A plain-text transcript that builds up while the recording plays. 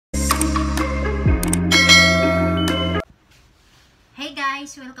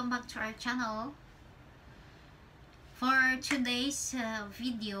guys, welcome back to our channel. For today's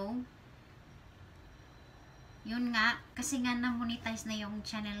video, yun nga, kasi nga na-monetize na yung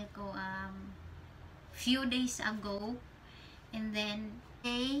channel ko few days ago. And then,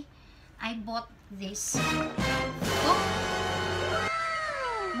 today, I bought this. Oh!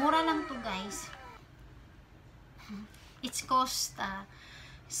 Mura lang to guys. It's cost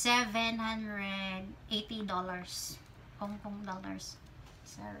 $780 Hong Kong dollars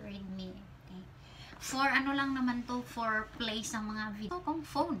sa Redmi. Okay. For ano lang naman to, for play sa mga video kung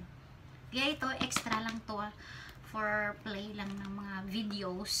phone. Kaya ito extra lang to for play lang ng mga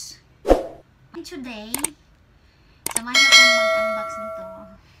videos. And today, samahan niyo akong mag-unbox nito.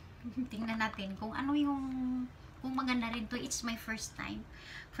 Tingnan natin kung ano yung, kung maganda rin to. It's my first time.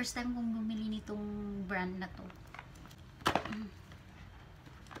 First time kong bumili nitong brand na to.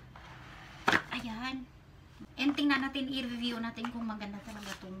 Ayan. And tingnan natin, i-review natin kung maganda talaga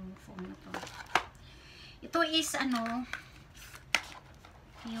itong phone na to. Ito is ano,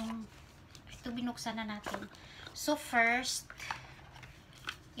 yung, ito binuksan na natin. So first,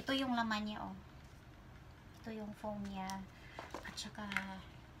 ito yung laman niya, oh. Ito yung phone niya. At saka,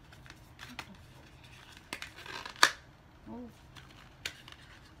 ito. Oh.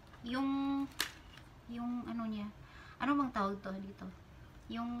 Yung ano niya, ano bang tawag to dito?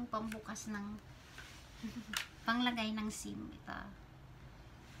 Yung pambukas ng panglagay ng SIM ito.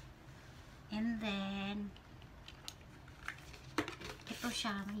 And then ito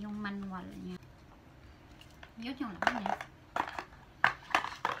siya, yung manual niya. Yun yung laman niya.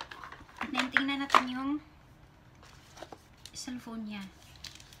 And then tingnan natin yung cellphone niya.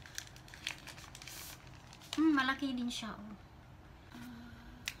 Malaki din siya, oh.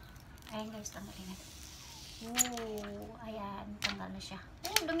 Ayan guys, tanggalin natin. Oh, ayan, tanggal na siya.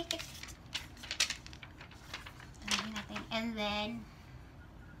 Oh, dumikit. Tanggalin natin. And then,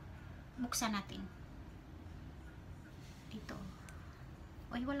 buksan natin. Dito.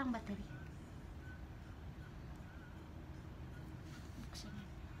 Uy, walang battery. Buksan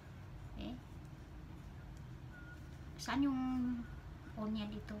natin. Okay. Saan yung on niya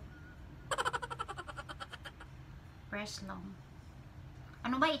dito? Press lang.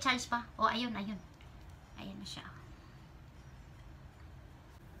 Ano ba? I-charge pa? Oh, ayun, ayun. Ayan na siya.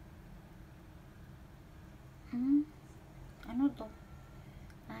 Ano to?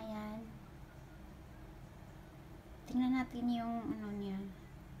 Ayan. Tingnan natin yung ano niya.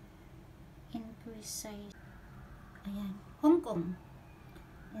 Increase size. Ayan. Hong Kong.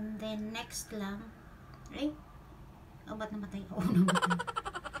 And then next lang. Ay. Oh, ba't namatay? Oo, namatay.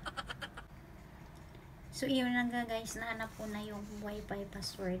 So, yun lang guys. Nahanap ko na yung Wi-Fi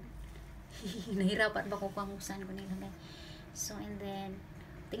password. Nahirapan ba ko kung saan ko nilagay. So, and then,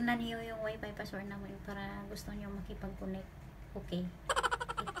 tingnan niyo yung Wi-Fi password naman para gusto niyo makipag-connect. Okay.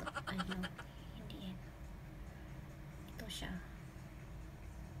 Ito. Ayun. Hindi yan. Ito siya.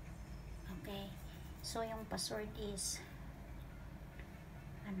 Okay. So, yung password is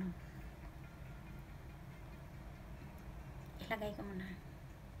ano? Ilagay ko muna.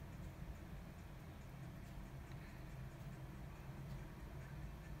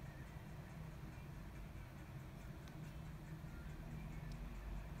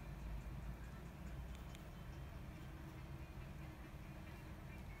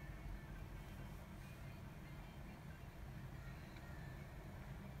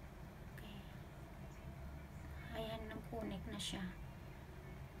 Connect na siya.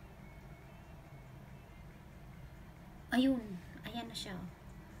 Ayun. Ayan na siya.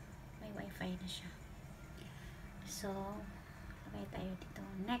 May wifi na siya. So, lagay tayo dito.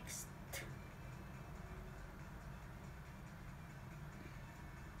 Next.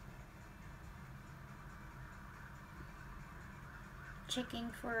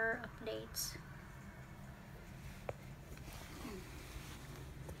 Checking for updates.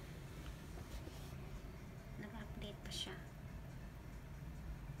 Nag-update pa siya.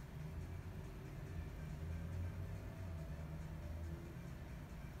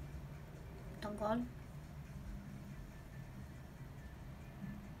 Tanggal.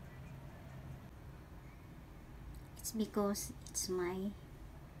 It's because it's my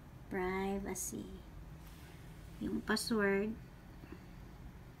privacy. Yung password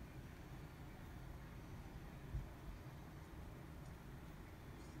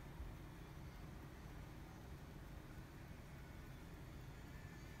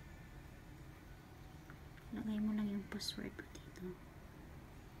lagay mo lang yung password dito.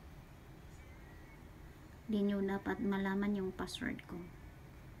 Hindi nyo dapat malaman yung password ko.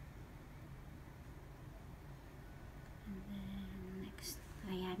 And then, next.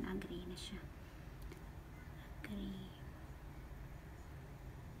 Ayan, agree na siya. Agree.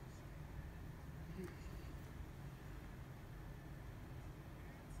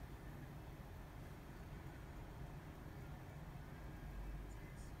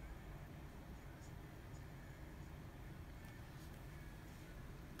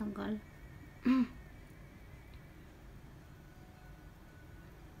 tagal.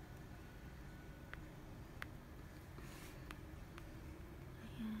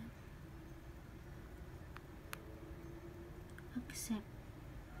 Ayan. Accept.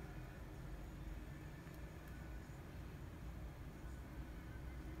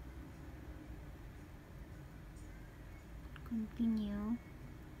 Continue.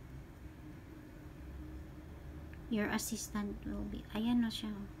 Your assistant will be, ayan na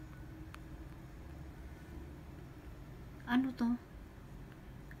siya. Ano to?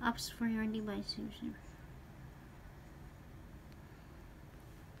 Apps for your device.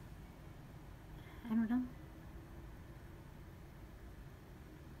 Ano daw?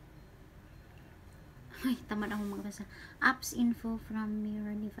 Ay, tamad akong magbasa. Apps info from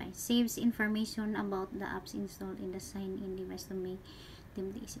your device. Saves information about the apps installed in the sign-in device to make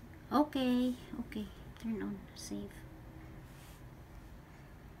them easy. Okay. Okay. Turn on. Save.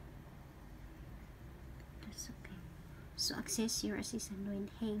 That's okay. So, access your assistant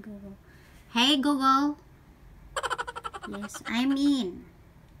with Hey Google. Hey Google! Yes, I'm in.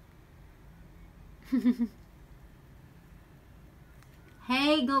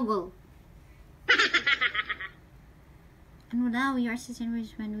 Hey Google! Ano daw? Your assistant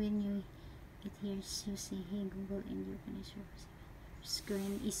respond when you it hears you say Hey Google and your connection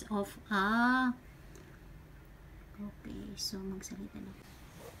screen is off. Ah! Okay, so magsalita na.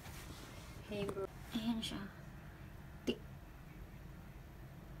 Hey bro. Ayan siya. Tick.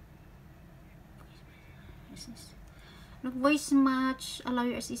 Look, voice match. Allow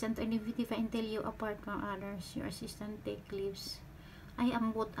your assistant to identify and tell you apart from others. Your assistant take leaves. Ay,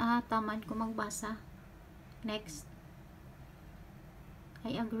 ambot. Ah, tamad ko magbasa. Next.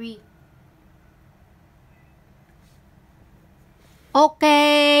 I agree.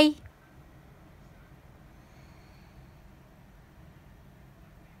 Okay.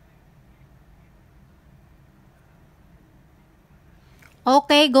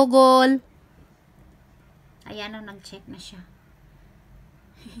 Okay, Google. Ayan na, nag-check na siya.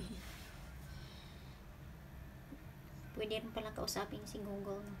 Pwede rin pala kausapin si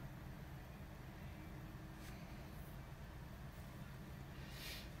Google.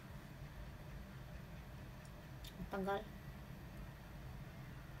 Ang tagal.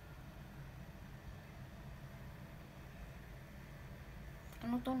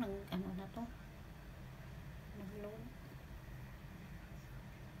 Ano to? Ano na to? Nag-load.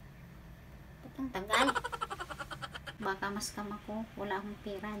 Ba't ang tagal? Baka mas kam ako. Wala akong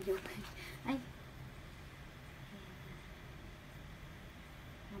pera. Joke. Ay.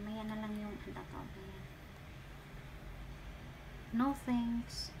 Mamaya na lang yung account na yan. No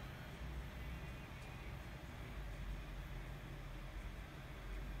thanks.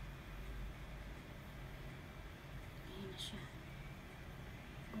 Ayan na siya.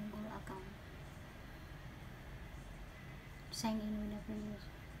 Google account. Sign in with a previous.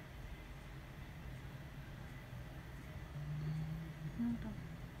 Ano to?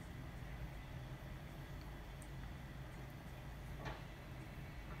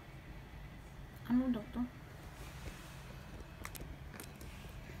 Ano daw to?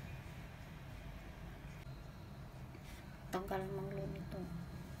 Tagal mag-load nito.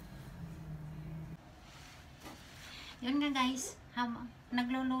 Yun nga guys,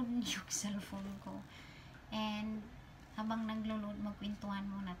 naglo-load yung cellphone ko. And habang naglo-load, magkwentuhan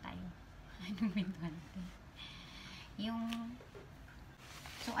muna tayo. Magkwentuhan tayo. Yung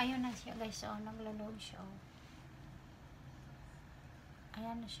so ayun na siya guys, so naglo-load siya.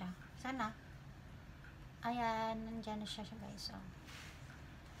 Ayan na siya. Sana ayan, nandyan na siya guys. So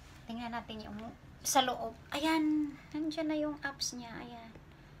tingnan natin yung sa loob. Ayan, nandyan na yung apps niya. Ayan.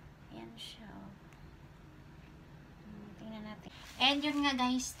 Ayan siya. Tingnan natin. And yun nga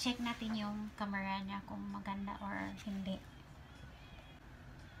guys, check natin yung camera niya kung maganda or hindi.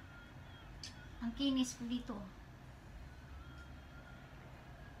 Ang kinis ko dito.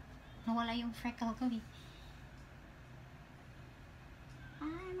 Nawala yung freckle ko eh.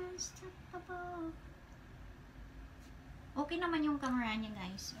 I'm unstoppable. Okay naman yung camera niya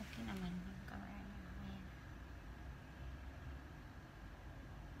guys. Okay naman yung camera niya. Ayan.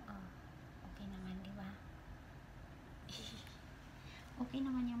 Oh, okay naman, di ba? Okay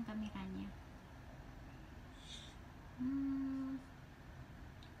naman yung camera niya.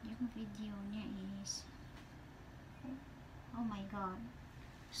 Yung video niya is oh my god.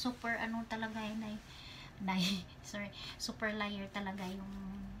 Super ano talaga yun ay sorry, super layer talaga yung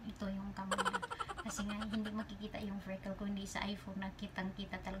ito yung camera. Kasi nga hindi makikita yung freckle ko, hindi sa iPhone na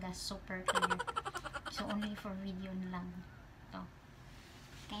kitang-kita talaga, super clear. So only for video na lang to.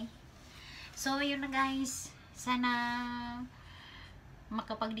 Okay? So yun na guys, sana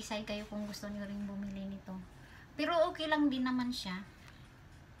makapag-decide kayo kung gusto niyo ring bumili nito. Pero okay lang din naman siya.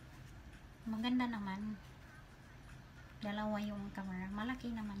 Maganda naman. Dalawa yung camera.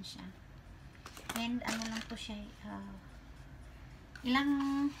 Malaki naman siya. And ano lang to siya, ilang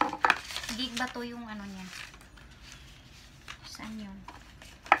gig ba to yung ano niya? Saan yun?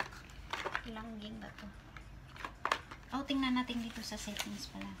 Ilang gig ba to? Oh, tingnan natin dito sa settings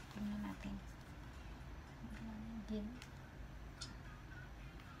pala. Tingnan natin. Ilang gig.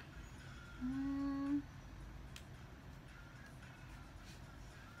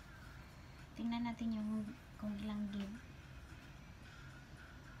 Tingnan natin yung kung ilang gig.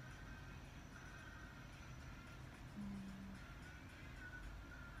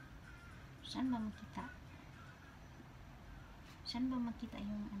 Saan ba makita? Saan ba makita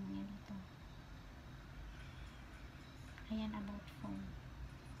yung ano niya dito? Ayan, about phone.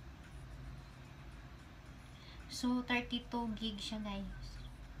 So, 32 gig siya, guys.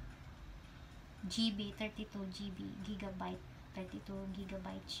 GB, 32 GB, gigabyte. 32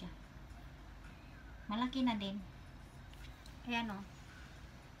 gigabyte siya. Malaki na din. Ayan o.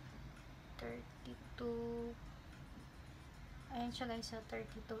 32. Ayan siya, guys. So,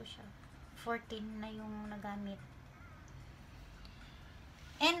 32 siya. 14 na yung nagamit.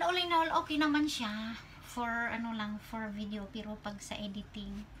 And all in all, okay naman siya for ano lang, for video. Pero pag sa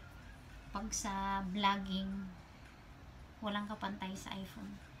editing, pag sa vlogging, walang kapantay sa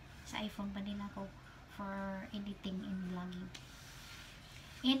iPhone. Sa iPhone pa din ako for editing and vlogging.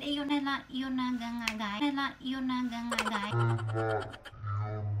 And yun na nga guys.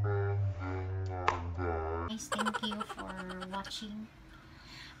 Guys, thank you for watching.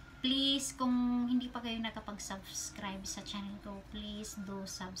 Please, kung hindi pa kayo nakapag-subscribe sa channel ko, please do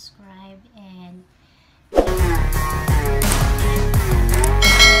subscribe and